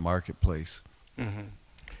them to the marketplace? Mm-hmm.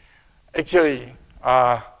 Actually,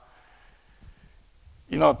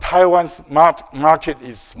 Taiwan's market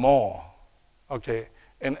is small, okay?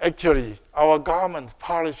 And actually, our government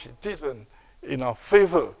policy didn't,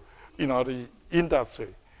 favor, the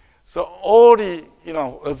industry. So all the,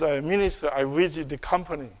 as a minister, I visit the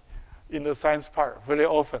company in the science park very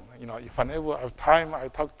often. If I never have time, I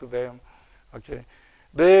talk to them, okay?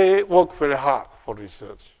 They work very hard for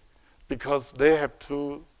research because they have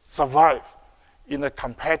to survive in a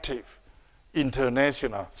competitive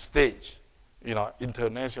international stage,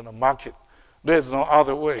 international market. There's no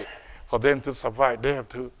other way for them to survive. They have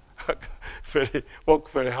to work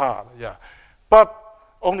very hard, yeah. But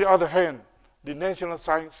on the other hand, the National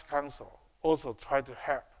Science Council also try to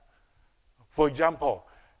help. For example,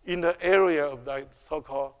 in the area of the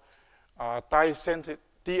so-called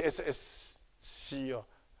DSSC,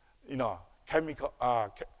 chemical,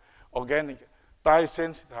 organic,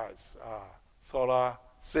 dye-sensitized solar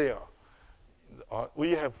cell,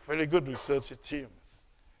 we have very good research teams,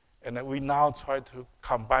 and we now try to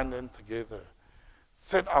combine them together,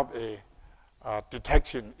 set up a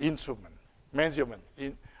detection instrument, measurement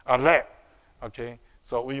in a lab, okay?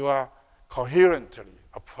 So we will coherently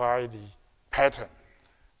apply the pattern.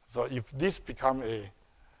 So if this become a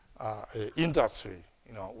industry,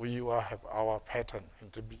 we will have our pattern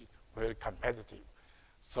and to be very competitive.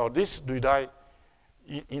 So this rely,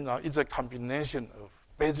 it's a combination of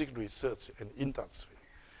basic research and industry.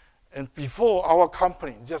 And before, our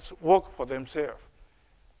company just work for themselves.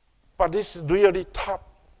 But this is really top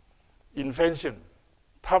invention,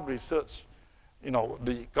 top research.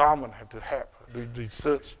 The government have to help the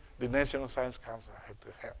research the National Science Council have to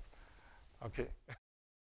help. Okay.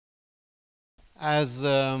 As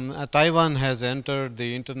Taiwan has entered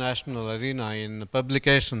the international arena in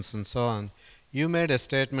publications and so on, you made a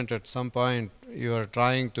statement at some point you are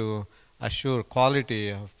trying to assure quality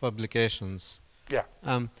of publications. Yeah.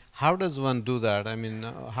 How does one do that? I mean,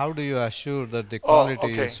 how do you assure that the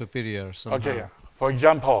quality is superior somehow? Okay. Yeah. For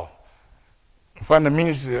example, when the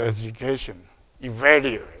Ministry of Education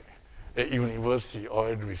evaluate a university or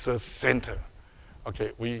a research center,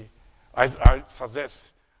 okay, I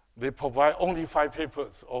suggest they provide only 5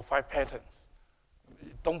 papers or 5 patents.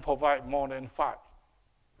 Don't provide more than 5,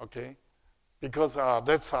 okay? Because if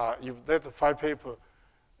that's 5 papers,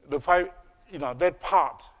 the 5, that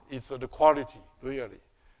part is the quality, really.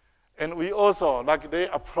 And we also, like they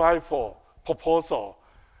apply for proposal,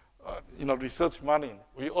 research money,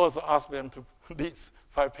 we also ask them to list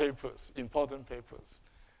 5 papers, important papers.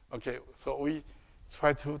 Okay, so we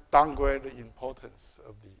try to downgrade the importance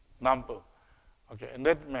of the number. Okay, and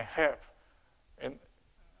that may help. And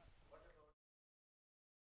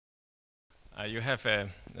you have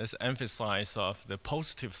this emphasis of the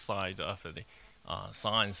positive side of the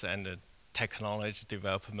science and the technology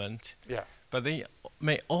development. Yeah. But they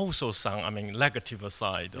may also some, negative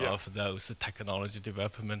side Yeah. of those technology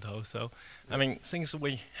development also. Since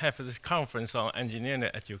we have this conference on engineering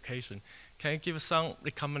education, can you give some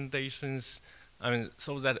recommendations,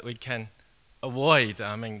 so that we can avoid,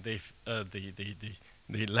 the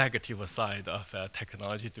negative side of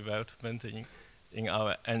technology development in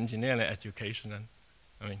our engineering education,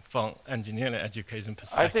 and from engineering education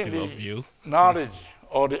perspective of view? Knowledge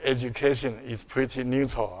or the education is pretty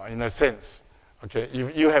neutral in a sense. Okay,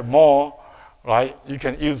 if you have more, right, you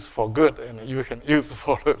can use for good and you can use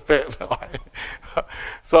for the bad. Right?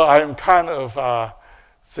 So I'm kind of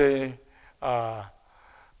saying,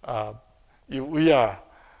 if we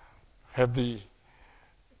have the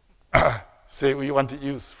say we want to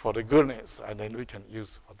use for the goodness, and then we can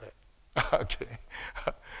use for that. Okay.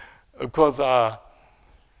 Of course,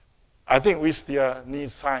 I think we still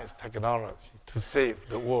need science technology to save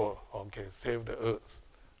the world, okay, save the earth,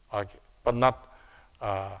 okay, but not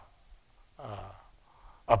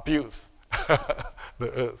abuse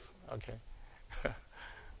the earth, okay.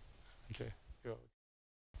 Okay.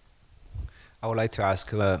 I would like to ask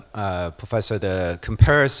Professor, the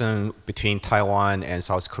comparison between Taiwan and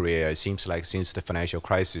South Korea, it seems like since the financial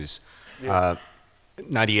crisis, Yeah.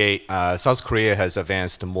 98, South Korea has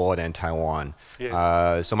advanced more than Taiwan.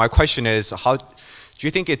 Yes. So my question is, how do you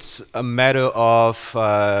think it's a matter of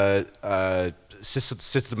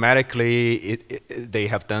systematically they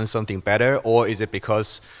have done something better, or is it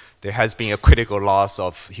because there has been a critical loss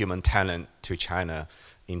of human talent to China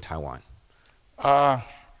in Taiwan?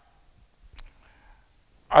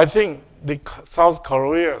 I think the South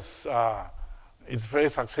Korea is very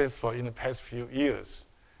successful in the past few years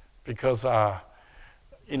because, the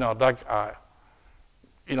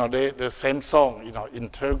Samsung,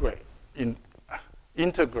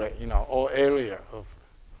 integrate, all area of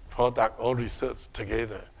product or research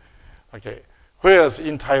together. Okay. Whereas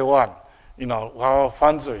in Taiwan, our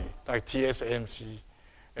foundry, like TSMC,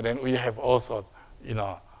 and then we have also,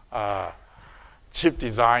 chip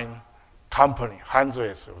design company,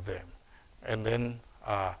 hundreds of them. And then,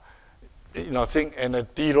 and the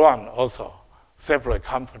DRAM also, separate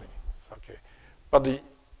companies, okay. But the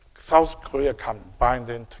South Korea combine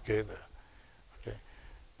them together, okay.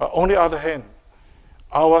 But on the other hand,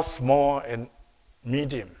 our small and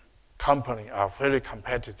medium company are very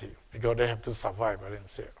competitive because they have to survive by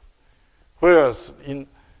themselves. Whereas in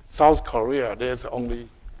South Korea, there's only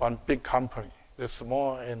one big company. The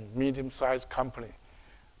small and medium-sized company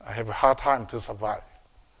have a hard time to survive,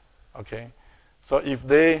 okay? So if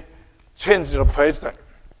they change the president,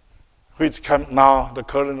 which now the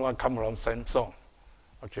current one comes from Samsung,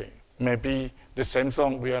 okay, maybe the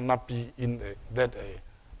Samsung will not be in that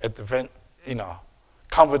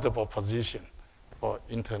comfortable position for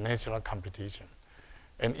international competition.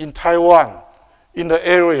 And in Taiwan, in the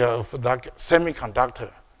area of like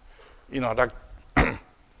semiconductor, like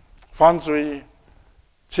foundry,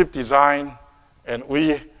 chip design, and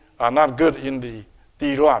we are not good in the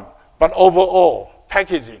DRAM. But overall,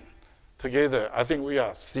 packaging together, I think we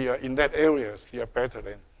are still in that area, still better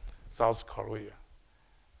than South Korea.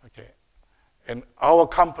 Okay. And our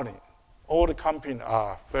company, all the companies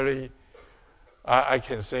are very, I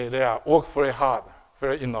can say they are work very hard,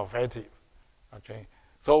 very innovative. Okay.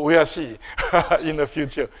 So we'll see in the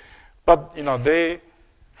future. But they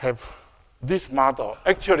have this model.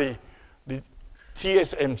 Actually, the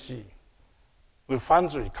TSMC, the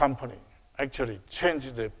foundry company, actually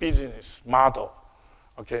changed the business model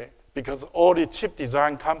okay? Because all the chip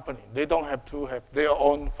design company, they don't have to have their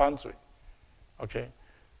own foundry, okay?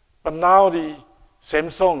 But now the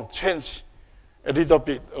Samsung changed a little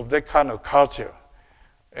bit of that kind of culture.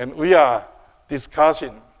 And we are discuss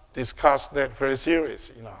that very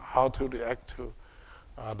serious, how to react to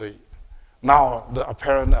the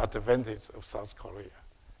apparent advantage of South Korea,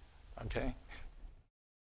 okay?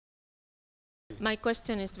 My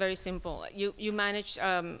question is very simple. You manage,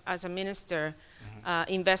 as a minister,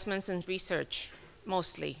 investments in research,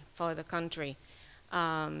 mostly, for the country.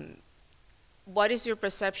 What is your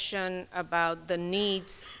perception about the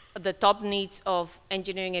needs, the top needs of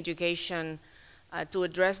engineering education to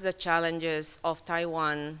address the challenges of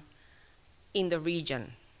Taiwan in the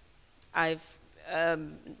region?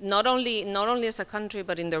 Not only as a country,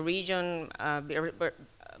 but in the region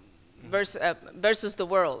versus the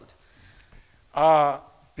world.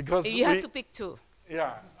 Because you have to pick two.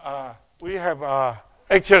 Yeah, we have,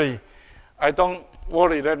 actually, I don't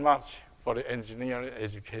worry that much for the engineering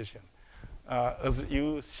education. As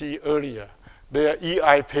you see earlier, their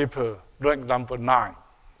EI paper ranked number 9,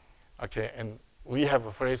 okay, and we have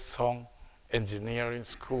a very strong engineering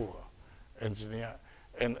school, and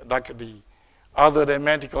like other than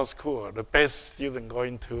medical school, the best student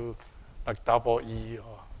going to like EE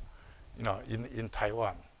or, in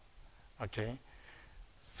Taiwan, okay?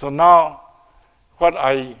 So now, what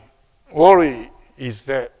I worry is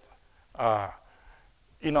that,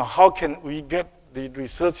 how can we get the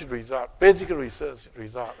research result, basic research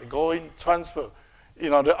result, transfer,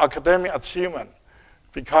 the academic achievement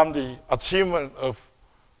become the achievement of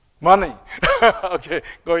money, okay,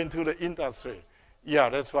 going to the industry. Yeah,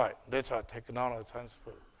 that's right. That's our technology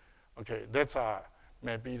transfer. Okay, that's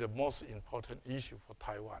maybe the most important issue for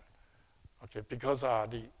Taiwan. Okay, because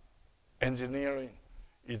the engineering,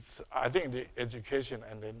 I think the education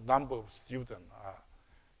and the number of students are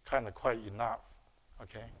kind of quite enough.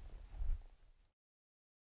 Okay.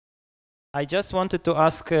 I just wanted to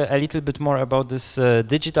ask a little bit more about this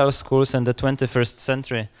digital schools and the 21st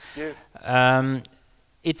century. Yes.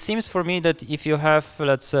 It seems for me that if you have,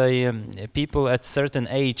 let's say, people at certain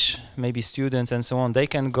age, maybe students and so on, they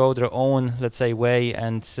can go their own, let's say, way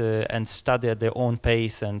and study at their own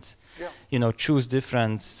pace and, choose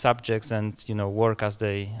different subjects and, work as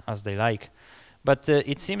they like. But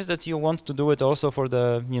it seems that you want to do it also for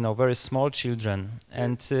the, very small children.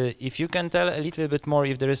 And if you can tell a little bit more,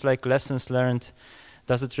 if there is like lessons learned,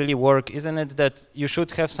 does it really work? Isn't it that you should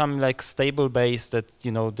have some like stable base that,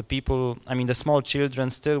 the people, the small children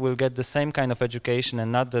still will get the same kind of education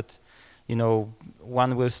and not that,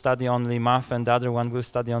 one will study only math and the other one will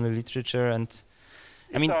study only literature. And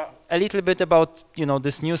a little bit about,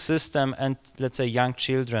 this new system and let's say young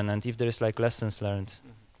children and if there is like lessons learned.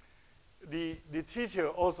 The teacher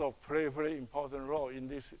also play a very important role in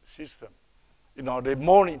this system. They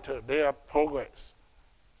monitor their progress.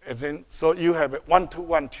 So you have a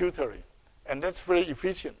one-to-one tutoring, and that's very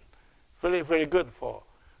efficient, very, very good for.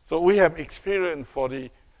 So we have experience for the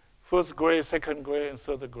first grade, second grade, and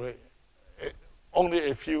third grade. Only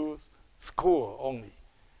a few schools only.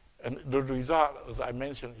 And the result, as I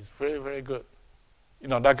mentioned, is very, very good.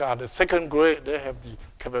 Like the second grade, they have the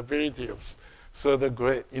capability of third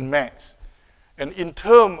grade in math. And in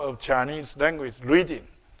terms of Chinese language reading,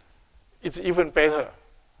 it's even better.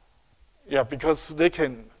 Yeah, because they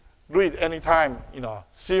can read anytime,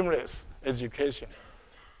 seamless education.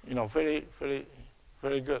 Very, very,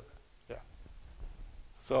 very good. Yeah.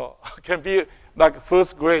 So can be like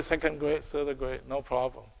first grade, second grade, third grade, no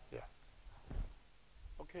problem. Yeah.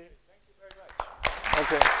 Okay. Thank you very much.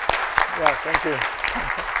 Okay. Yeah, thank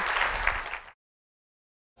you.